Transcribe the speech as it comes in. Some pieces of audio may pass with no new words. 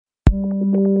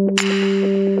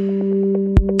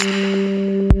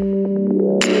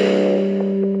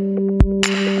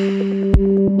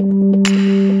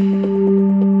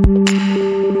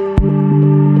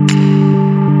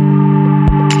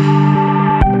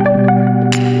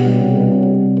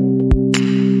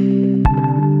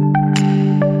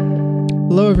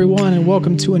everyone, and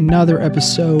welcome to another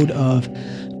episode of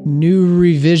New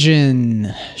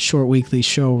Revision, short weekly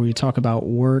show where we talk about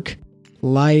work,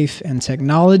 life, and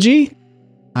technology.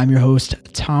 I'm your host,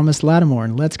 Thomas Lattimore,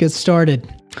 and let's get started.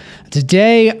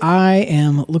 Today, I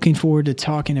am looking forward to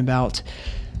talking about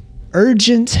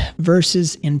urgent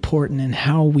versus important and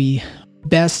how we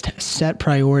best set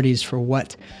priorities for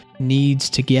what needs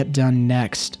to get done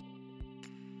next.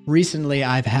 Recently,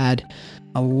 I've had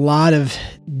a lot of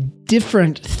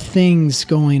different things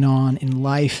going on in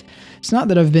life. It's not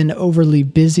that I've been overly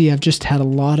busy. I've just had a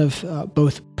lot of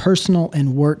both personal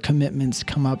and work commitments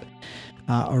come up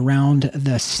around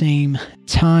the same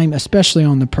time, especially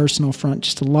on the personal front.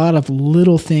 Just a lot of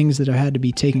little things that have had to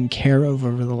be taken care of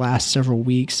over the last several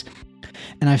weeks.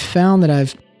 And I've found that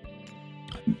I've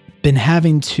been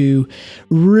having to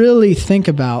really think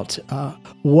about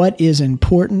what is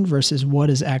important versus what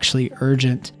is actually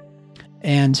urgent,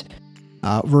 and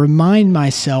remind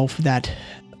myself that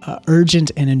urgent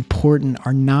and important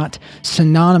are not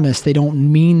synonymous. They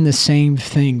don't mean the same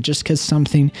thing. Just because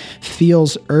something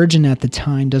feels urgent at the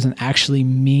time doesn't actually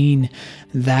mean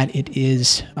that it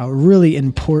is really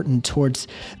important towards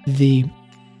the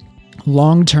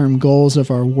long-term goals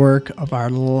of our work, of our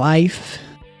life.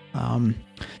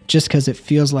 Just because it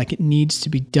feels like it needs to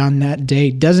be done that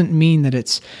day doesn't mean that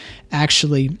it's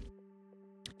actually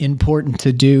important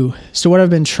to do. So what I've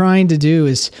been trying to do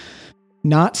is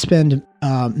not spend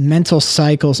mental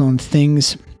cycles on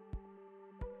things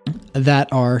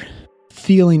that are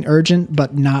feeling urgent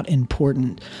but not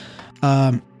important.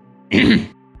 And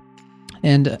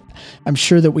I'm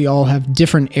sure that we all have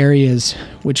different areas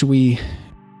which we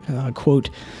quote,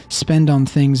 spend on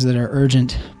things that are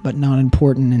urgent but not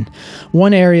important. And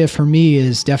one area for me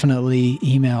is definitely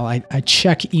email. I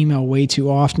check email way too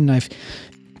often. I've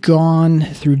gone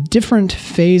through different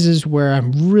phases where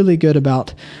I'm really good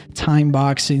about time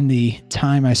boxing the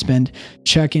time I spend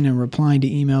checking and replying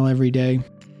to email every day.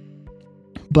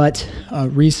 But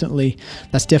recently,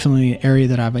 that's definitely an area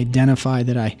that I've identified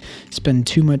that I spend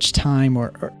too much time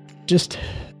or just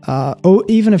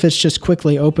even if it's just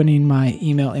quickly opening my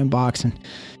email inbox and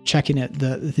checking it,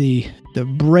 the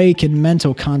break in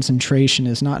mental concentration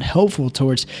is not helpful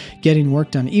towards getting work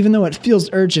done. Even though it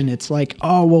feels urgent, it's like,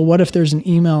 oh, well, what if there's an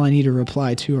email I need to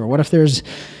reply to? Or what if there's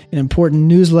an important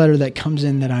newsletter that comes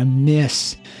in that I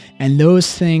miss? And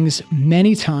those things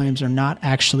many times are not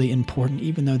actually important,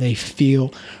 even though they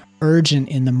feel urgent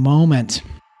in the moment.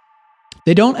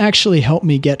 They don't actually help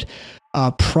me get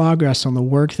progress on the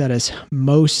work that is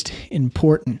most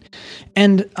important.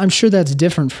 And I'm sure that's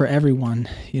different for everyone.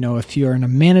 You know, if you're in a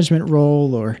management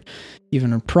role or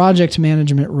even a project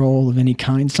management role of any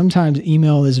kind, sometimes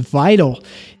email is vital.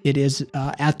 It is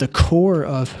at the core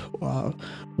of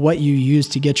what you use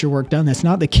to get your work done. That's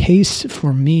not the case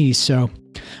for me. So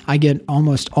I get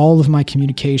almost all of my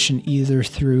communication either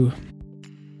through,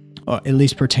 at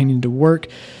least pertaining to work,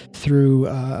 through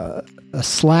a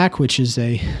Slack, which is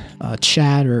a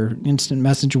chat or instant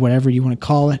message or whatever you want to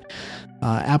call it,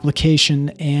 application,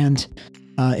 and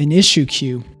an issue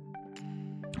queue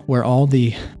where all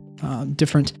the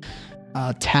different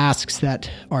tasks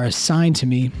that are assigned to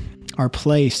me are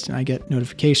placed, and I get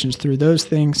notifications through those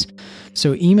things.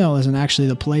 So email isn't actually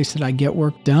the place that I get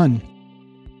work done.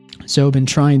 So I've been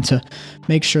trying to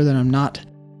make sure that I'm not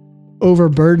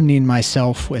overburdening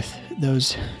myself with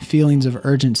those feelings of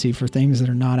urgency for things that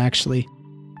are not actually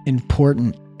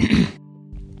important.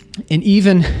 And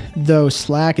even though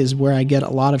Slack is where I get a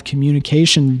lot of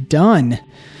communication done,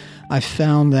 I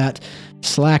found that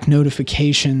Slack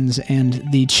notifications and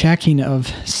the checking of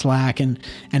Slack and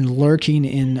lurking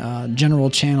in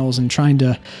general channels and trying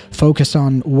to focus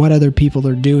on what other people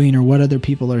are doing or what other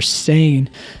people are saying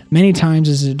many times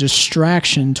is a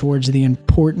distraction towards the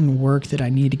important work that I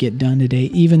need to get done today,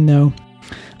 even though,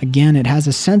 again, it has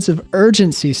a sense of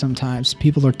urgency sometimes.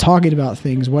 People are talking about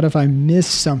things. What if I miss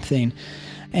something?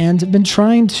 And I've been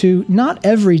trying to, not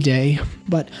every day,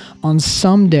 but on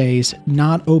some days,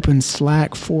 not open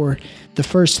Slack for the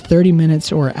first 30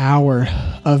 minutes or hour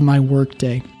of my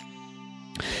workday.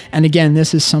 And again,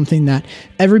 this is something that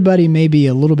everybody may be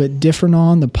a little bit different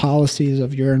on, the policies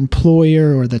of your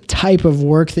employer or the type of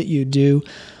work that you do.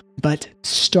 But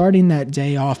starting that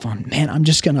day off on, man, I'm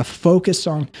just going to focus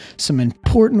on some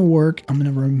important work. I'm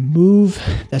going to remove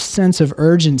the sense of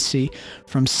urgency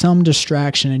from some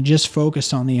distraction and just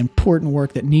focus on the important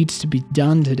work that needs to be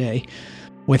done today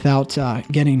without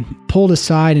getting pulled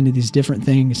aside into these different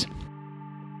things.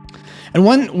 And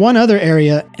one other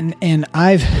area, and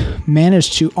I've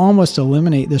managed to almost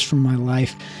eliminate this from my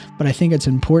life, but I think it's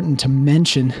important to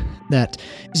mention that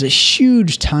is a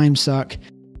huge time suck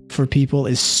for people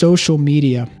is social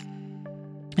media.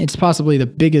 It's possibly the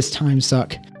biggest time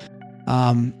suck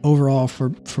overall for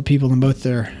people in both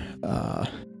their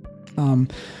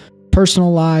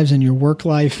personal lives and your work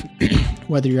life,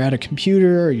 whether you're at a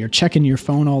computer or you're checking your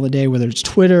phone all the day, whether it's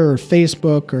Twitter or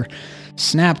Facebook or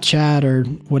Snapchat or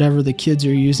whatever the kids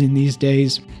are using these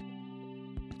days.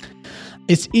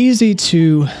 It's easy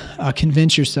to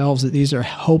convince yourselves that these are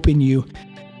helping you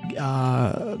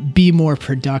be more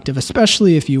productive,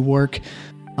 especially if you work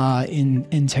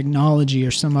in technology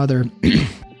or some other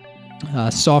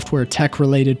software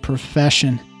tech-related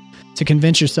profession, to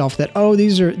convince yourself that, oh,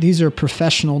 these are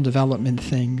professional development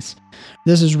things.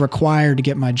 This is required to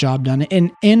get my job done.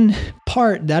 And in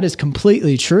part, that is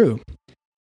completely true.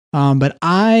 But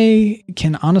I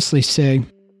can honestly say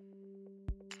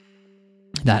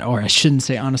that, or I shouldn't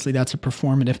say honestly, that's a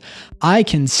performative. I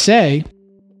can say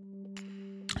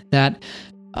that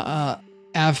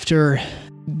after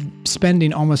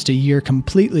spending almost a year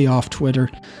completely off Twitter,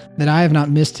 that I have not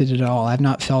missed it at all. I've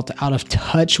not felt out of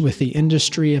touch with the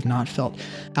industry. I've not felt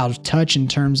out of touch in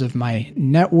terms of my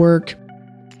network,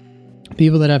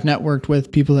 people that I've networked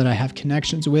with, people that I have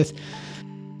connections with.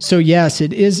 So yes,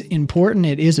 it is important.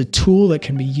 It is a tool that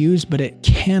can be used, but it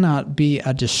cannot be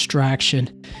a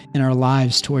distraction in our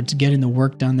lives towards getting the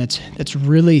work done that's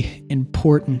really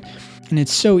important. And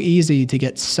it's so easy to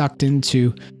get sucked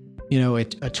into,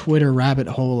 a Twitter rabbit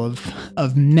hole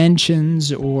of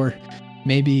mentions, or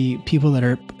maybe people that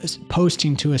are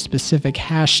posting to a specific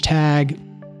hashtag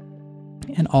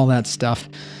and all that stuff.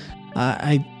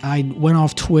 I went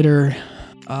off Twitter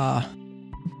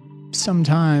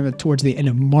sometime towards the end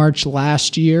of March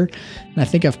last year, and I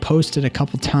think I've posted a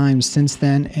couple times since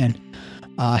then, and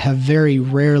have very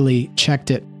rarely checked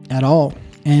it at all,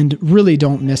 and really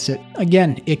don't miss it.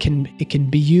 Again, it can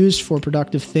be used for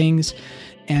productive things,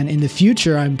 and in the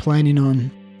future, I'm planning on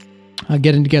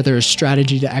getting together a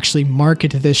strategy to actually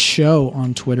market this show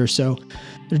on Twitter. So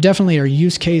there definitely are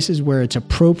use cases where it's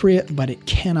appropriate, but it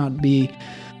cannot be,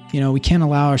 we can't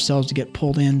allow ourselves to get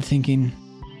pulled in thinking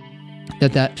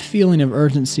that feeling of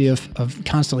urgency of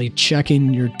constantly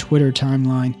checking your Twitter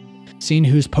timeline, seeing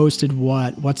who's posted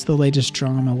what's the latest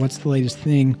drama, what's the latest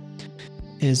thing,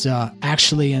 is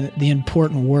actually the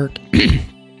important work.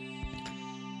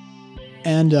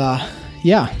 And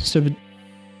so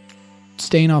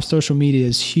staying off social media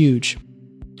is huge.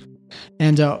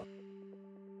 And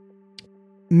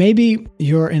maybe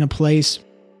you're in a place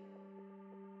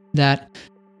that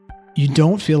you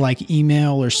don't feel like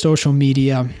email or social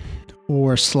media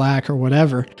or Slack or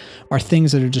whatever are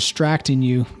things that are distracting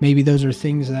you. Maybe those are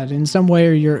things that in some way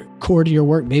are your core to your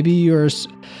work. Maybe you're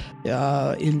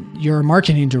a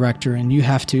marketing director and you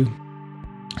have to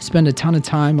spend a ton of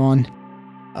time on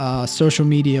social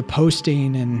media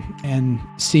posting and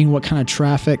seeing what kind of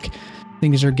traffic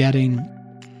things are getting.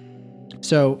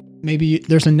 So maybe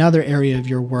there's another area of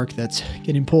your work that's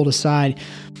getting pulled aside.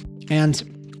 And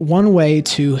one way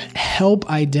to help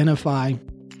identify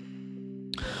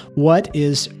what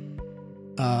is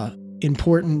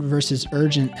important versus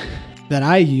urgent that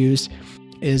I use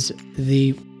is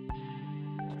the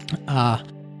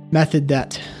method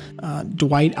that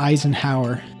Dwight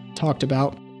Eisenhower talked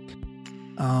about.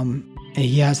 And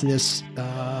he has this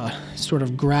sort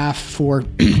of graph for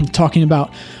talking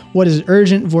about what is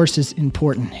urgent versus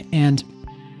important. And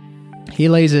he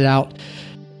lays it out.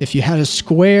 If you had a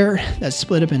square that's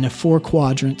split up into four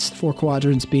quadrants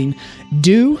being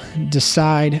do,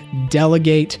 decide,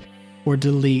 delegate, or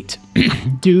delete.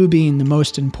 Do being the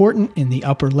most important in the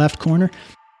upper left corner.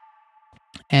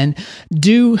 And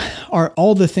do are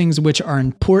all the things which are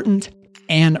important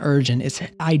and urgent. It's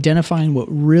identifying what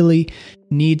really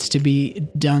needs to be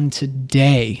done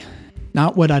today.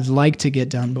 Not what I'd like to get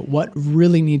done, but what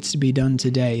really needs to be done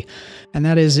today. And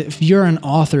that is, if you're an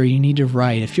author, you need to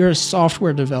write. If you're a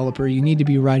software developer, you need to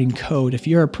be writing code. If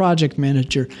you're a project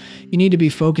manager, you need to be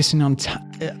focusing on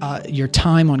your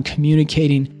time on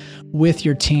communicating with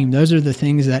your team. Those are the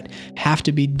things that have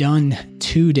to be done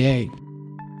today.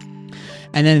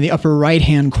 And then in the upper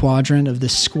right-hand quadrant of the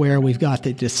square, we've got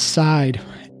the decide.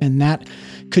 And that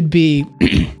could be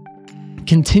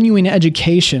continuing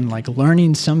education, like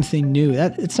learning something new.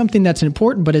 It's something that's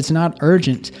important, but it's not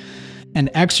urgent. And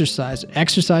exercise.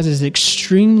 Exercise is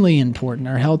extremely important.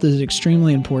 Our health is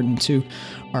extremely important to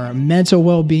our mental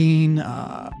well-being,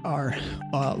 our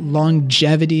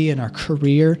longevity in our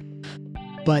career.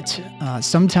 But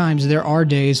sometimes there are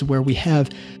days where we have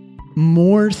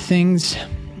more things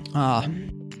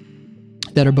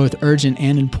that are both urgent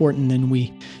and important than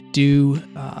we do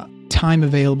time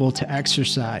available to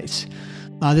exercise.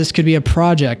 This could be a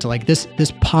project like this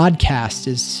podcast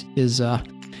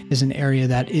is an area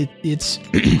that it's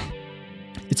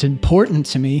it's important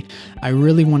to me. I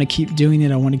really want to keep doing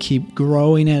it. I want to keep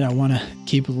growing it. I want to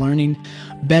keep learning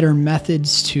better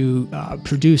methods to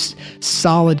produce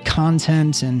solid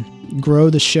content and grow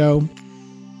the show.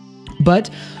 But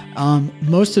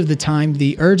most of the time,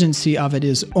 the urgency of it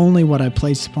is only what I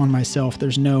place upon myself.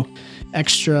 There's no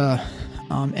extra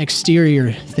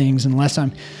exterior things unless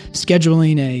I'm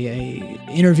scheduling a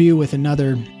interview with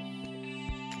another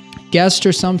guest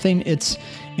or something. It's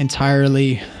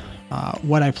entirely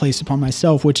what I place upon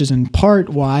myself, which is in part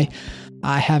why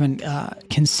I haven't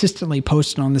consistently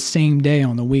posted on the same day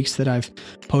on the weeks that I've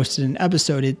posted an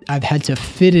episode. I've had to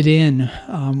fit it in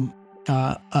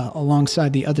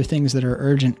alongside the other things that are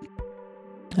urgent.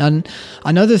 And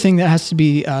another thing that has to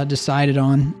be decided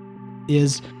on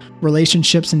is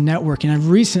relationships and networking. I've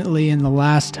recently, in the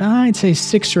last, I'd say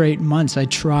 6 or 8 months, I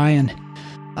try and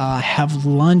have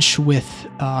lunch with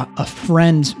a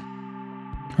friend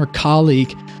or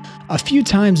colleague a few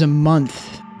times a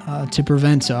month to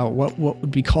prevent what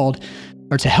would be called,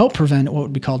 or to help prevent what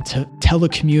would be called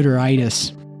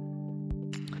telecommuteritis.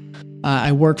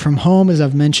 I work from home, as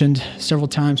I've mentioned several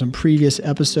times on previous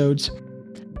episodes,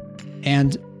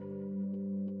 and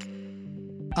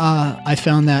I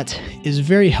found that is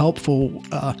very helpful,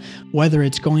 whether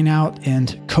it's going out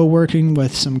and co-working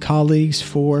with some colleagues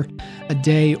for a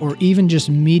day or even just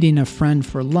meeting a friend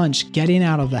for lunch. Getting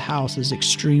out of the house is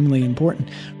extremely important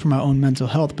for my own mental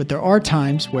health. But there are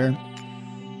times where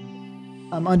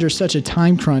I'm under such a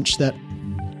time crunch that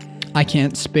I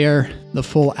can't spare the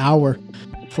full hour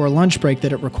for a lunch break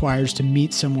that it requires to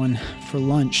meet someone for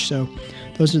lunch. So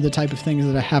those are the type of things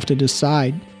that I have to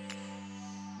decide.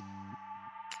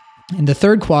 In the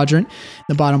third quadrant,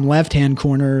 the bottom left-hand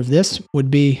corner of this would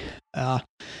be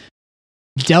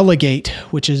delegate,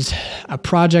 which is a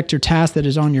project or task that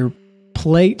is on your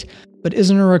plate, but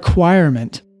isn't a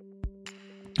requirement.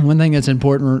 And one thing that's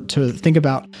important to think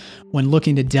about when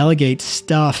looking to delegate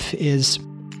stuff is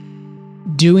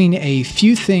doing a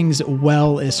few things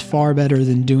well is far better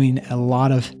than doing a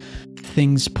lot of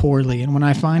things poorly. And when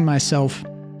I find myself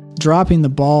dropping the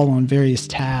ball on various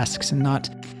tasks and not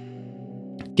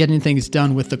getting things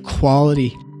done with the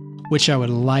quality which I would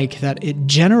like, that it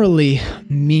generally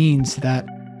means that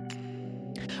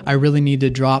I really need to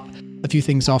drop a few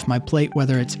things off my plate,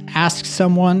 whether it's ask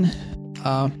someone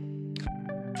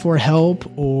for help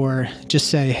or just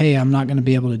say, hey, I'm not going to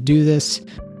be able to do this,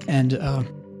 and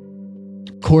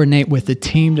coordinate with the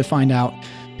team to find out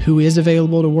who is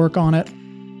available to work on it.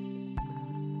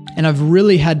 And I've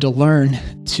really had to learn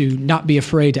to not be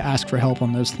afraid to ask for help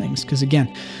on those things. Because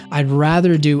again, I'd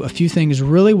rather do a few things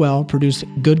really well, produce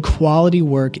good quality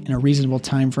work in a reasonable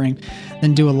time frame,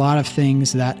 than do a lot of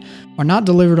things that are not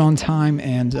delivered on time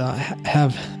and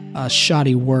have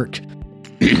shoddy work.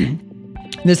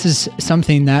 This is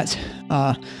something that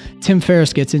Tim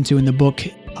Ferriss gets into in the book,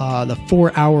 The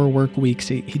 4-Hour Work Weeks.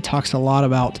 He talks a lot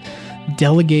about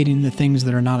delegating the things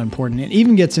that are not important. It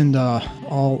even gets into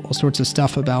all sorts of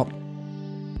stuff about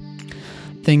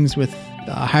things with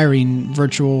hiring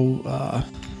virtual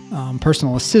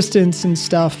personal assistants and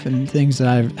stuff, and things that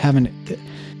I haven't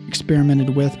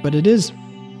experimented with. But it is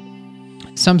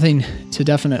something to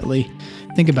definitely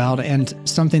think about, and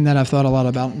something that I've thought a lot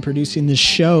about in producing this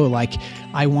show. Like,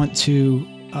 I want to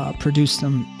produce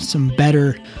some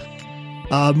better,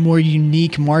 more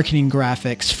unique marketing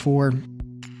graphics for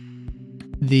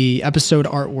the episode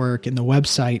artwork and the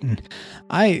website. And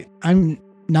I'm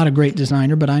not a great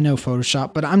designer, but I know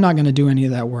Photoshop, but I'm not going to do any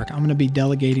of that work. I'm going to be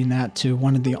delegating that to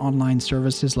one of the online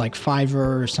services like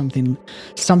Fiverr or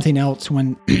something else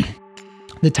when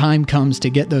the time comes to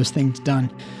get those things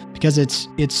done, because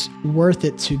it's worth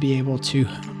it to be able to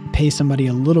pay somebody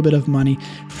a little bit of money,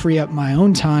 free up my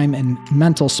own time and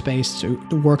mental space to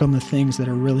work on the things that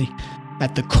are really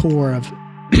at the core of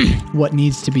what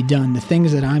needs to be done, the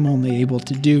things that I'm only able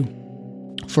to do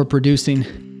for producing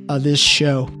this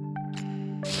show.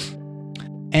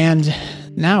 And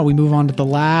now we move on to the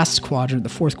last quadrant, the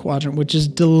fourth quadrant, which is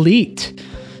delete.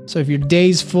 So if your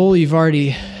day's full, you've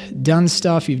already done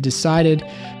stuff, you've decided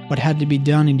what had to be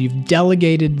done, and you've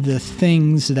delegated the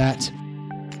things that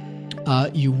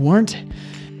you weren't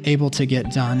able to get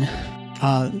done.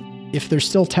 If there's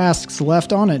still tasks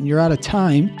left on it and you're out of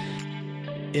time,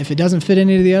 if it doesn't fit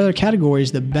any of the other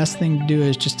categories, the best thing to do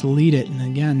is just delete it. And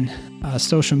again,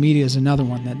 social media is another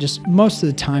one that just most of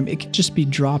the time it could just be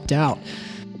dropped out.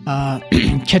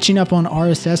 Catching up on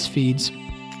RSS feeds.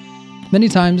 Many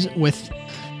times with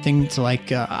things like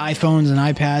iPhones and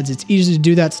iPads, it's easy to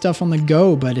do that stuff on the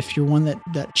go. But if you're one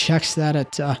that checks that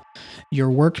at your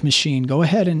work machine, go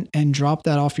ahead and drop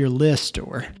that off your list.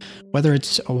 Or whether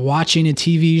it's watching a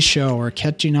TV show or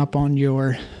catching up on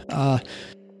your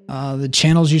the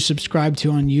channels you subscribe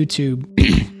to on YouTube.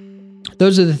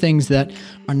 Those are the things that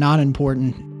are not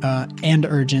important and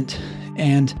urgent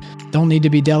and don't need to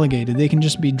be delegated. They can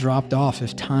just be dropped off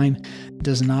if time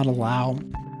does not allow.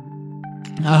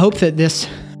 I hope that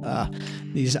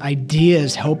these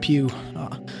ideas help you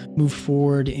move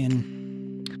forward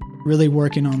in really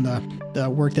working on the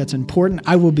work that's important.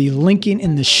 I will be linking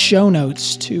in the show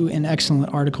notes to an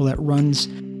excellent article that runs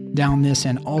down this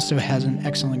and also has an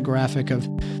excellent graphic of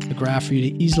the graph for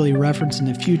you to easily reference in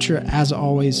the future. As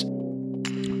always,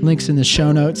 links in the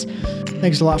show notes.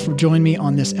 Thanks a lot for joining me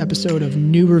on this episode of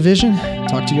New Revision.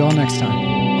 Talk to you all next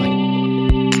time.